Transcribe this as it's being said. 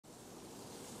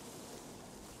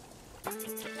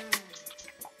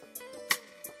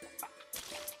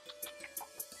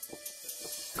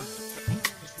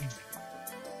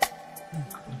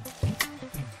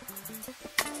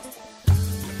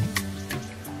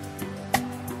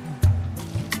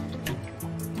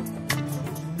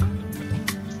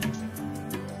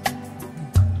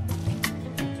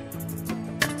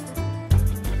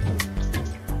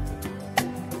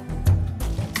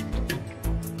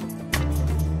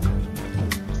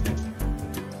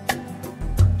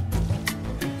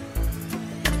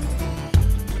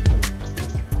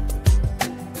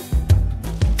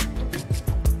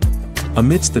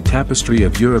Amidst the tapestry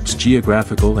of Europe's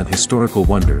geographical and historical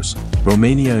wonders,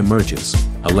 Romania emerges,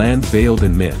 a land veiled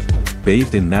in myth,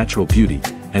 bathed in natural beauty,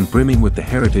 and brimming with the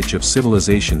heritage of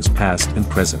civilizations past and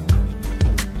present.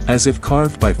 As if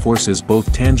carved by forces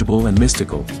both tangible and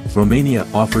mystical, Romania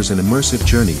offers an immersive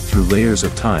journey through layers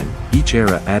of time, each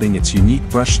era adding its unique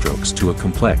brushstrokes to a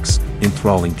complex,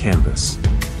 enthralling canvas.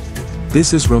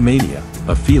 This is Romania,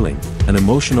 a feeling, an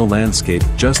emotional landscape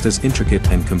just as intricate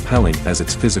and compelling as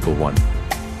its physical one.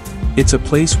 It's a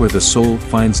place where the soul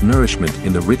finds nourishment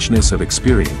in the richness of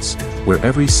experience, where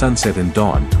every sunset and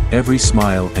dawn, every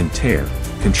smile and tear,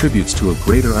 contributes to a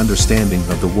greater understanding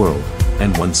of the world,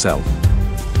 and oneself.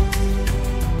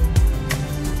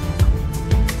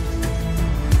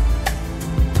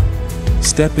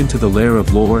 Step into the lair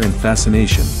of lore and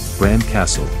fascination, Bran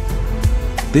Castle.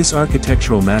 This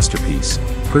architectural masterpiece,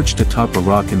 perched atop a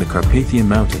rock in the Carpathian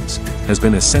Mountains, has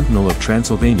been a sentinel of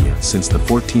Transylvania since the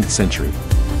 14th century.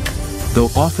 Though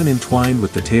often entwined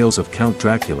with the tales of Count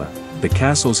Dracula, the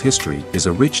castle's history is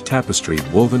a rich tapestry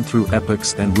woven through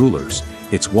epochs and rulers,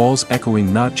 its walls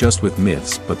echoing not just with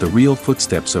myths but the real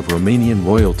footsteps of Romanian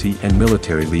royalty and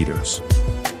military leaders.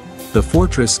 The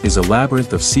fortress is a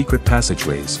labyrinth of secret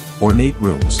passageways, ornate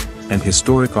rooms, and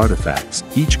historic artifacts,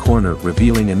 each corner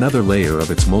revealing another layer of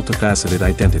its multifaceted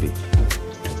identity.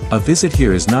 A visit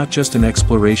here is not just an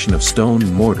exploration of stone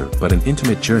and mortar but an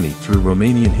intimate journey through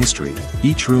Romanian history,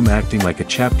 each room acting like a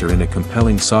chapter in a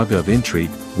compelling saga of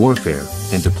intrigue, warfare,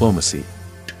 and diplomacy.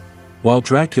 While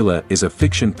Dracula is a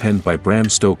fiction penned by Bram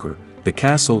Stoker, the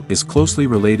castle is closely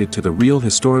related to the real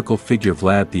historical figure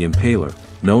Vlad the Impaler,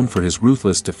 known for his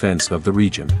ruthless defense of the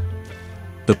region.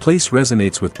 The place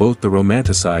resonates with both the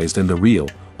romanticized and the real,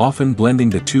 often blending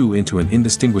the two into an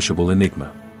indistinguishable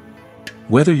enigma.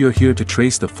 Whether you're here to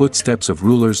trace the footsteps of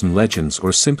rulers and legends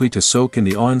or simply to soak in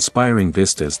the awe-inspiring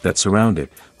vistas that surround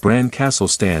it, Bran Castle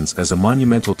stands as a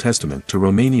monumental testament to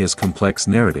Romania's complex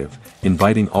narrative,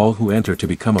 inviting all who enter to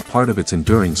become a part of its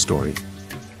enduring story.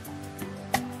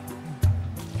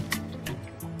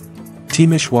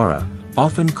 Timișoara,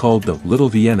 often called the Little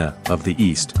Vienna of the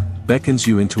East, beckons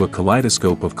you into a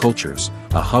kaleidoscope of cultures,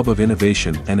 a hub of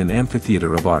innovation and an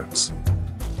amphitheater of arts.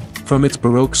 From its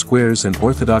Baroque squares and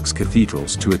Orthodox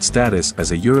cathedrals to its status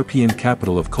as a European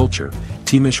capital of culture,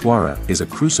 Timișoara is a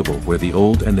crucible where the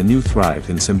old and the new thrive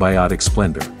in symbiotic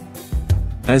splendor.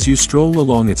 As you stroll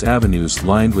along its avenues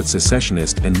lined with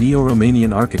secessionist and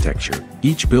neo-Romanian architecture,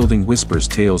 each building whispers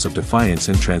tales of defiance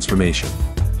and transformation.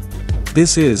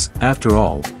 This is, after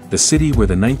all, the city where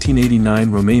the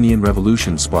 1989 Romanian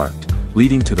Revolution sparked,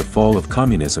 leading to the fall of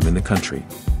communism in the country.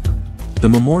 The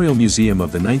Memorial Museum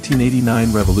of the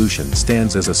 1989 Revolution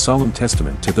stands as a solemn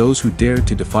testament to those who dared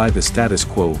to defy the status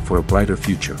quo for a brighter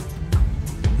future.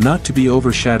 Not to be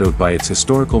overshadowed by its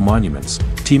historical monuments,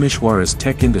 Timișoara's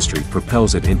tech industry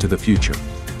propels it into the future.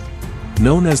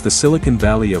 Known as the Silicon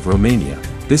Valley of Romania,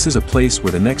 this is a place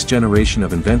where the next generation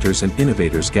of inventors and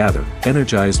innovators gather,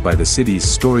 energized by the city's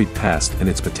storied past and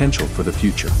its potential for the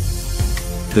future.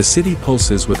 The city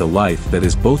pulses with a life that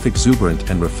is both exuberant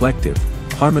and reflective,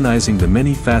 harmonizing the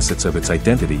many facets of its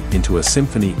identity into a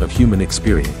symphony of human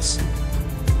experience.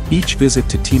 Each visit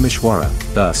to Timișoara,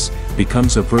 thus,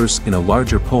 becomes a verse in a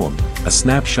larger poem, a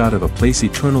snapshot of a place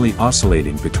eternally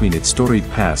oscillating between its storied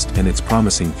past and its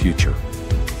promising future.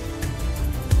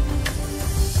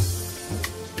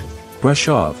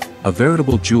 Brașov, a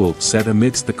veritable jewel set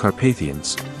amidst the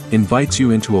Carpathians, invites you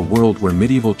into a world where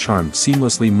medieval charm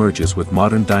seamlessly merges with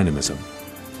modern dynamism.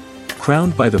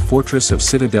 Crowned by the fortress of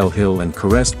Citadel Hill and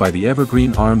caressed by the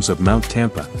evergreen arms of Mount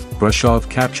Tampa, Brașov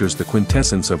captures the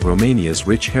quintessence of Romania's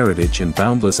rich heritage and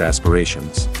boundless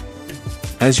aspirations.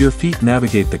 As your feet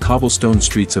navigate the cobblestone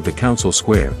streets of the council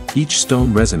square, each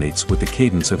stone resonates with the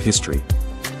cadence of history.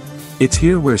 It's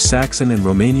here where Saxon and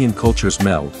Romanian cultures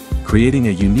meld, creating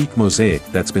a unique mosaic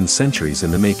that's been centuries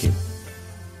in the making.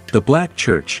 The Black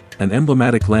Church, an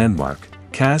emblematic landmark,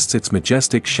 casts its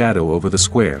majestic shadow over the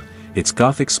square, its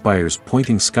Gothic spires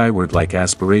pointing skyward like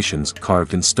aspirations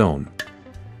carved in stone.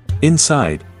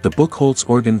 Inside, the Buchholz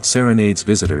organ serenades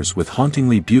visitors with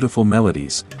hauntingly beautiful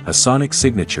melodies, a sonic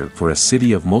signature for a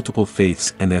city of multiple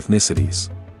faiths and ethnicities.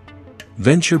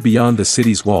 Venture beyond the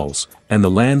city's walls, and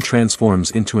the land transforms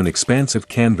into an expansive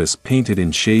canvas painted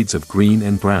in shades of green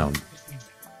and brown.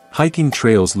 Hiking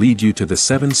trails lead you to the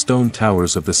 7 stone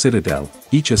towers of the citadel,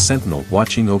 each a sentinel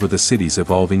watching over the city's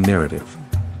evolving narrative.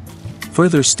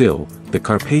 Further still, the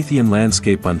Carpathian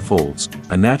landscape unfolds,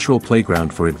 a natural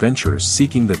playground for adventurers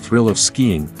seeking the thrill of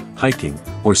skiing, hiking,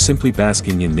 or simply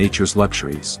basking in nature's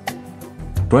luxuries.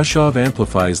 Brashov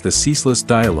amplifies the ceaseless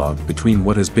dialogue between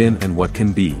what has been and what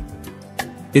can be.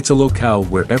 It's a locale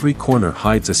where every corner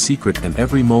hides a secret and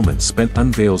every moment spent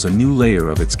unveils a new layer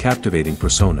of its captivating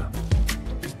persona.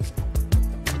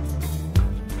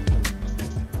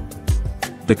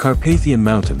 The Carpathian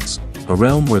Mountains, a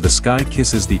realm where the sky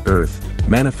kisses the earth,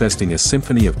 manifesting a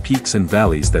symphony of peaks and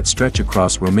valleys that stretch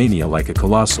across Romania like a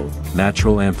colossal,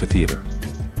 natural amphitheater.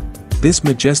 This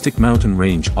majestic mountain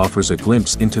range offers a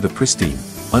glimpse into the pristine,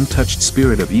 untouched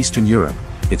spirit of Eastern Europe,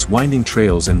 its winding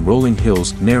trails and rolling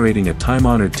hills narrating a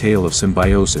time-honored tale of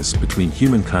symbiosis between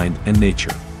humankind and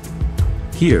nature.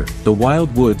 Here, the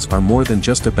wild woods are more than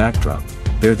just a backdrop,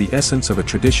 they're the essence of a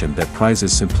tradition that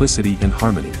prizes simplicity and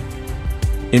harmony.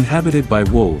 Inhabited by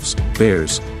wolves,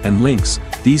 bears, and lynx,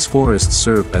 these forests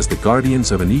serve as the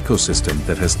guardians of an ecosystem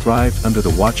that has thrived under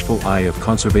the watchful eye of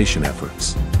conservation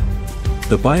efforts.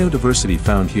 The biodiversity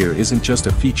found here isn't just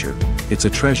a feature, it's a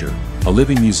treasure, a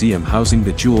living museum housing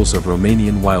the jewels of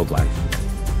Romanian wildlife.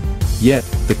 Yet,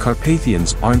 the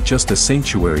Carpathians aren't just a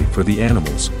sanctuary for the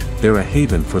animals, they're a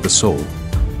haven for the soul.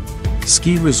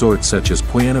 Ski resorts such as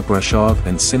Poiana Brașov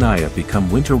and Sinaia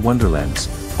become winter wonderlands,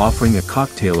 offering a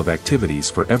cocktail of activities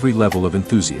for every level of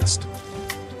enthusiast.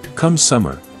 Come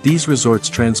summer, these resorts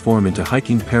transform into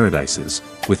hiking paradises,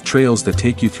 with trails that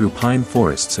take you through pine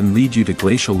forests and lead you to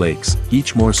glacial lakes,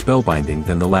 each more spellbinding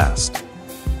than the last.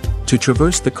 To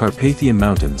traverse the Carpathian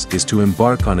Mountains is to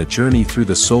embark on a journey through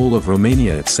the soul of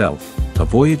Romania itself, a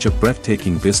voyage of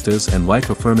breathtaking vistas and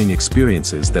life-affirming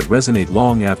experiences that resonate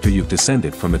long after you've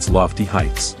descended from its lofty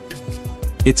heights.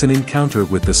 It's an encounter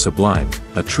with the sublime,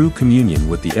 a true communion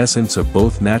with the essence of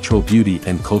both natural beauty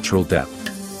and cultural depth.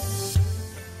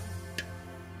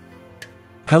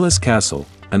 Palace Castle,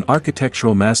 an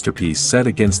architectural masterpiece set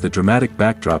against the dramatic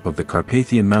backdrop of the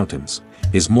Carpathian Mountains,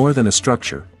 is more than a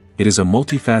structure, it is a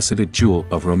multifaceted jewel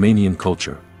of Romanian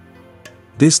culture.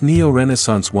 This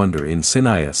neo-Renaissance wonder in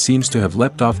Sinaia seems to have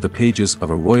leapt off the pages of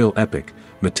a royal epic,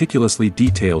 meticulously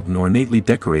detailed and ornately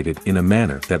decorated in a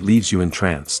manner that leaves you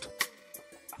entranced.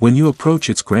 When you approach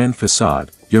its grand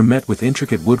facade, you're met with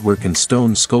intricate woodwork and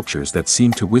stone sculptures that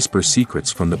seem to whisper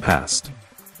secrets from the past.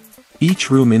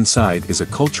 Each room inside is a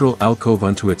cultural alcove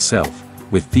unto itself,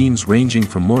 with themes ranging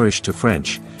from Moorish to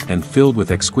French, and filled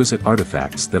with exquisite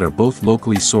artifacts that are both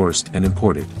locally sourced and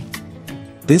imported.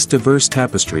 This diverse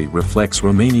tapestry reflects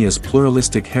Romania's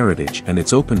pluralistic heritage and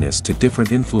its openness to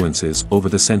different influences over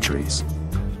the centuries.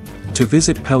 To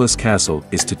visit Palace Castle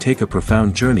is to take a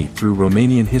profound journey through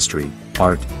Romanian history,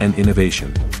 art, and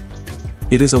innovation.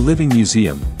 It is a living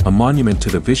museum, a monument to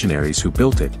the visionaries who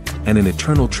built it, and an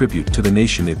eternal tribute to the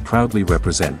nation it proudly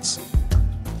represents.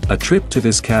 A trip to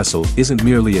this castle isn't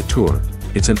merely a tour,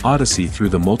 it's an odyssey through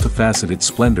the multifaceted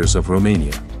splendors of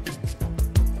Romania.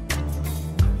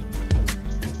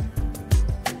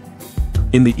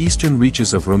 In the eastern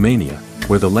reaches of Romania,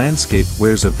 where the landscape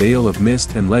wears a veil of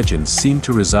mist and legends seem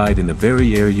to reside in the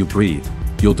very air you breathe,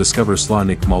 you'll discover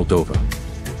Slanik, Moldova.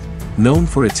 Known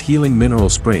for its healing mineral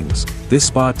springs, this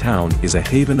spa town is a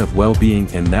haven of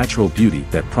well-being and natural beauty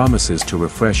that promises to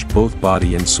refresh both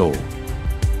body and soul.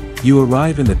 You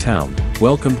arrive in the town,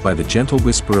 welcomed by the gentle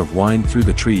whisper of wine through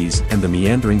the trees and the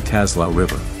meandering Tazlau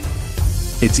River.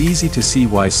 It's easy to see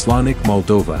why Slanik,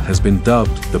 Moldova has been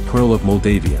dubbed the Pearl of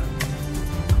Moldavia.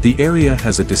 The area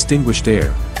has a distinguished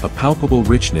air, a palpable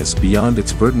richness beyond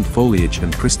its verdant foliage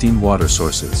and pristine water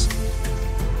sources.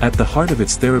 At the heart of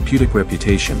its therapeutic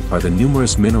reputation are the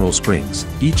numerous mineral springs,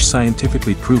 each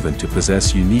scientifically proven to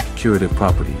possess unique curative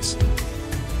properties.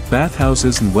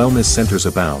 Bathhouses and wellness centers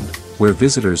abound, where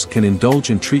visitors can indulge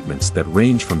in treatments that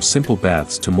range from simple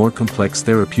baths to more complex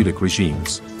therapeutic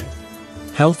regimes.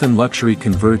 Health and luxury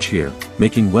converge here,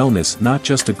 making wellness not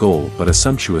just a goal but a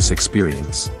sumptuous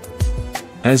experience.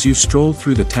 As you stroll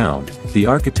through the town, the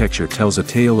architecture tells a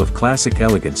tale of classic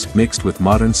elegance mixed with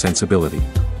modern sensibility.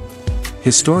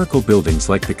 Historical buildings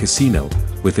like the casino,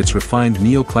 with its refined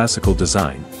neoclassical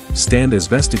design, stand as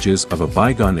vestiges of a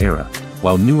bygone era,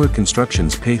 while newer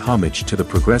constructions pay homage to the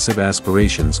progressive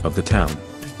aspirations of the town.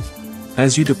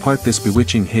 As you depart this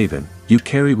bewitching haven, you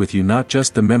carry with you not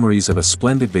just the memories of a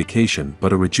splendid vacation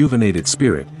but a rejuvenated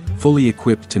spirit, fully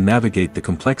equipped to navigate the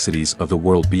complexities of the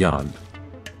world beyond.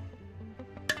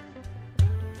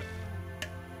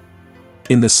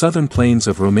 In the southern plains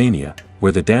of Romania,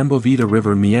 where the Dambovita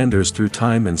River meanders through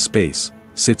time and space,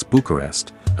 sits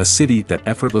Bucharest, a city that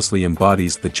effortlessly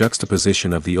embodies the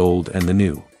juxtaposition of the old and the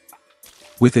new.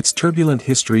 With its turbulent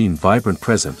history and vibrant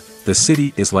present, the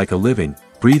city is like a living,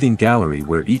 breathing gallery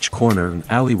where each corner and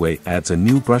alleyway adds a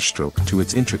new brushstroke to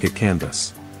its intricate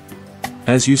canvas.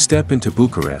 As you step into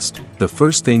Bucharest, the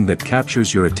first thing that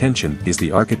captures your attention is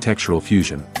the architectural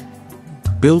fusion.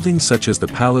 Buildings such as the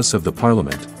Palace of the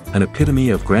Parliament, an epitome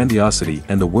of grandiosity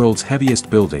and the world's heaviest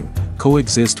building,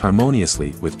 coexist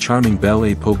harmoniously with charming Belle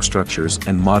Époque structures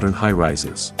and modern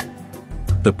high-rises.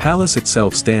 The palace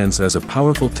itself stands as a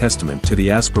powerful testament to the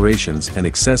aspirations and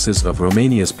excesses of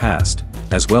Romania's past,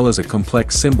 as well as a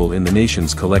complex symbol in the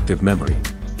nation's collective memory.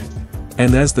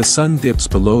 And as the sun dips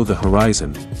below the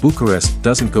horizon, Bucharest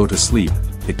doesn't go to sleep,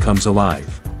 it comes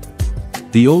alive.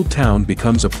 The old town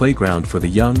becomes a playground for the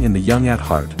young and the young at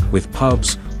heart, with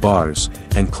pubs, bars,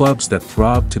 and clubs that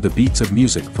throb to the beats of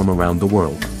music from around the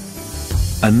world.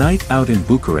 A night out in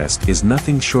Bucharest is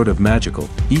nothing short of magical,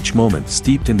 each moment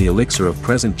steeped in the elixir of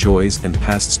present joys and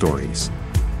past stories.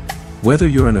 Whether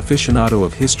you're an aficionado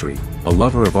of history, a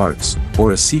lover of arts,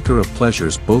 or a seeker of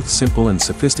pleasures both simple and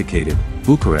sophisticated,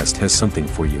 Bucharest has something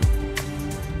for you.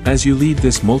 As you leave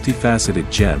this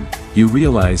multifaceted gem, you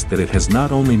realize that it has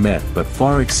not only met but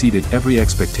far exceeded every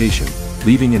expectation,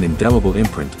 leaving an indelible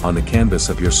imprint on the canvas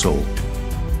of your soul.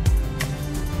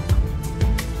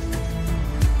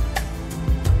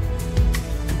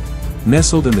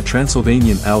 Nestled in the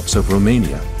Transylvanian Alps of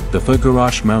Romania, the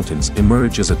Făgăraș Mountains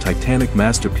emerge as a titanic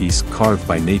masterpiece carved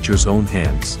by nature's own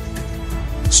hands.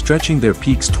 Stretching their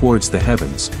peaks towards the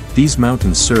heavens, these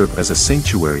mountains serve as a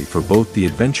sanctuary for both the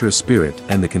adventurous spirit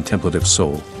and the contemplative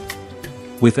soul.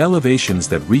 With elevations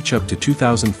that reach up to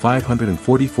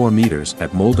 2,544 meters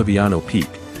at Moldoviano Peak,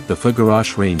 the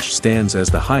Făgăraș Range stands as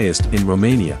the highest in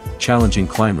Romania, challenging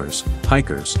climbers,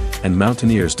 hikers, and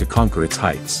mountaineers to conquer its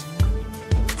heights.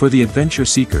 For the adventure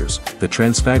seekers, the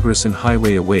Transfăgărașan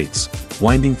Highway awaits,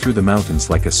 winding through the mountains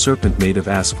like a serpent made of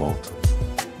asphalt.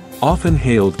 Often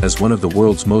hailed as one of the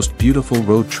world's most beautiful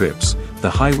road trips,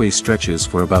 the highway stretches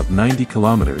for about 90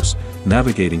 kilometers,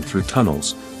 navigating through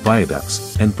tunnels,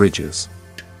 viaducts, and bridges.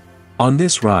 On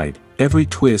this ride, every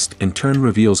twist and turn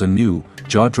reveals a new,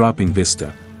 jaw-dropping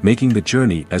vista, making the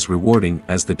journey as rewarding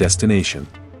as the destination.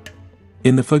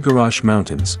 In the Făgăraș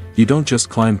Mountains, you don't just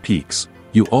climb peaks,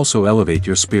 you also elevate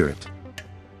your spirit.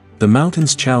 The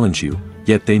mountains challenge you,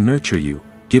 yet they nurture you,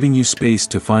 giving you space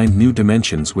to find new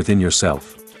dimensions within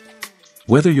yourself.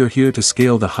 Whether you're here to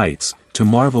scale the heights, to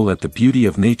marvel at the beauty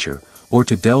of nature, or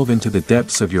to delve into the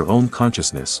depths of your own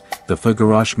consciousness, the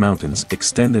Făgăraș Mountains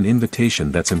extend an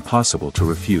invitation that's impossible to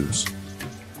refuse.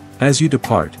 As you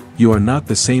depart, you are not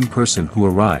the same person who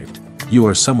arrived, you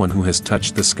are someone who has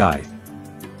touched the sky.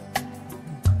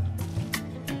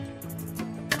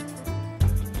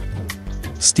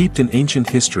 Steeped in ancient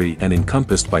history and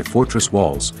encompassed by fortress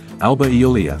walls, Alba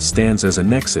Iulia stands as a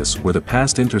nexus where the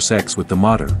past intersects with the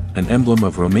modern, an emblem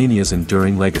of Romania's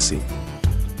enduring legacy.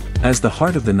 As the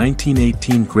heart of the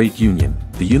 1918 Great Union,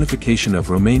 the unification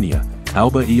of Romania,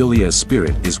 Alba Iulia's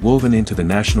spirit is woven into the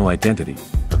national identity,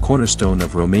 a cornerstone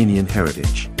of Romanian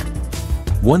heritage.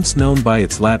 Once known by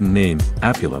its Latin name,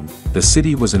 Apulum, the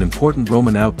city was an important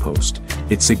Roman outpost,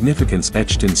 its significance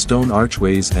etched in stone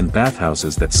archways and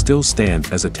bathhouses that still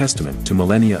stand as a testament to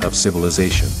millennia of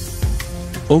civilization.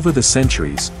 Over the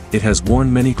centuries, it has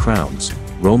worn many crowns: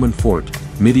 Roman fort,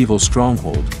 medieval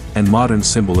stronghold, and modern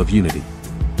symbol of unity.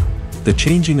 The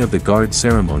changing of the guard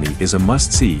ceremony is a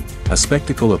must-see, a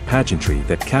spectacle of pageantry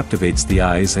that captivates the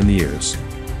eyes and ears.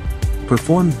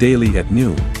 Performed daily at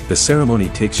noon, the ceremony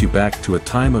takes you back to a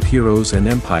time of heroes and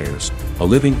empires, a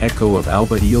living echo of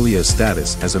Alba Iulia's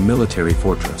status as a military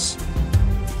fortress.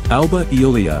 Alba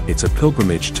Iulia, it's a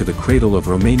pilgrimage to the cradle of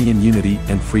Romanian unity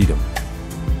and freedom.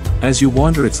 As you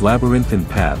wander its labyrinthine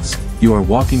paths, you are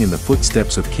walking in the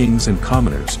footsteps of kings and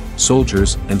commoners,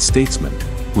 soldiers and statesmen,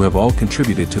 who have all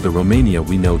contributed to the Romania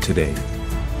we know today.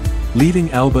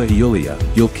 Leaving Alba Iulia,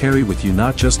 you'll carry with you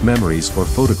not just memories or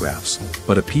photographs,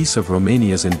 but a piece of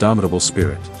Romania's indomitable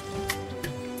spirit.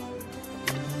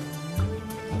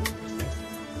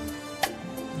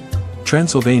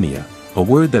 Transylvania, a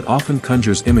word that often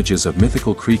conjures images of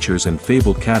mythical creatures and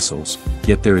fabled castles,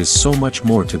 yet there is so much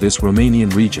more to this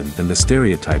Romanian region than the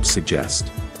stereotypes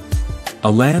suggest.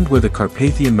 A land where the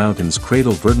Carpathian Mountains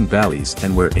cradle verdant valleys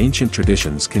and where ancient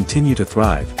traditions continue to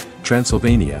thrive,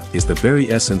 Transylvania is the very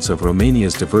essence of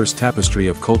Romania's diverse tapestry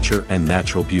of culture and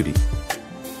natural beauty.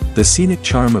 The scenic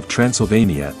charm of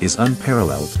Transylvania is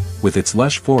unparalleled, with its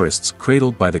lush forests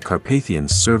cradled by the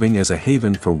Carpathians serving as a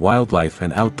haven for wildlife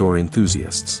and outdoor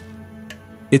enthusiasts.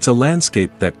 It's a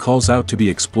landscape that calls out to be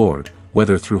explored,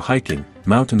 whether through hiking,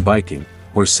 mountain biking,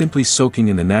 or simply soaking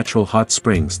in the natural hot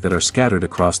springs that are scattered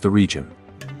across the region.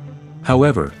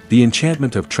 However, the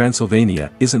enchantment of Transylvania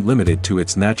isn't limited to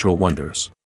its natural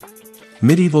wonders.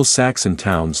 Medieval Saxon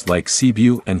towns like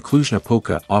Sibiu and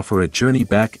Cluj-Napoca offer a journey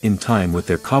back in time with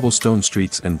their cobblestone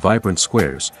streets and vibrant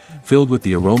squares, filled with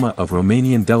the aroma of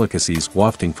Romanian delicacies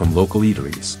wafting from local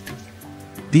eateries.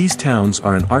 These towns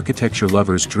are an architecture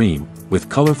lover's dream, with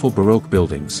colorful Baroque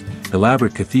buildings,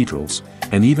 elaborate cathedrals,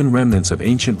 and even remnants of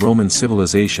ancient Roman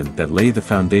civilization that lay the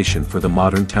foundation for the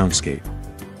modern townscape.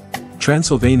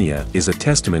 Transylvania is a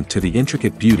testament to the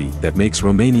intricate beauty that makes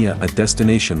Romania a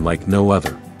destination like no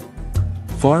other.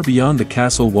 Far beyond the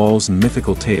castle walls and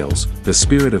mythical tales, the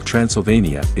spirit of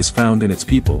Transylvania is found in its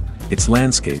people, its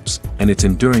landscapes, and its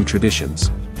enduring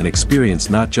traditions, an experience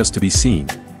not just to be seen,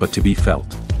 but to be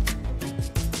felt.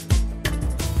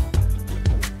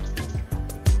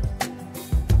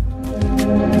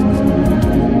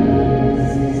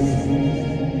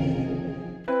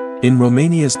 In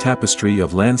Romania's tapestry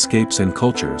of landscapes and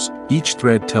cultures, each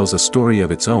thread tells a story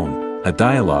of its own, a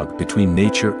dialogue between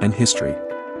nature and history.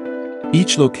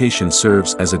 Each location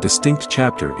serves as a distinct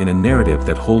chapter in a narrative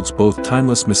that holds both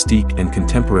timeless mystique and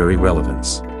contemporary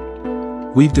relevance.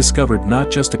 We've discovered not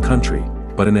just a country,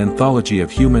 but an anthology of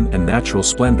human and natural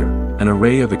splendor, an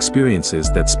array of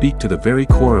experiences that speak to the very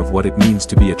core of what it means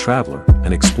to be a traveler,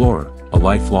 an explorer, a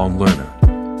lifelong learner.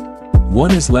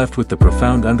 One is left with the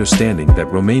profound understanding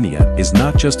that Romania is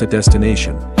not just a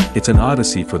destination, it's an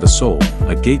odyssey for the soul,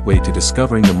 a gateway to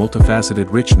discovering the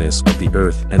multifaceted richness of the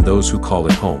earth and those who call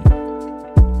it home.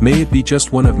 May it be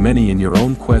just one of many in your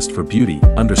own quest for beauty,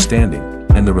 understanding,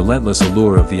 and the relentless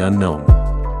allure of the unknown.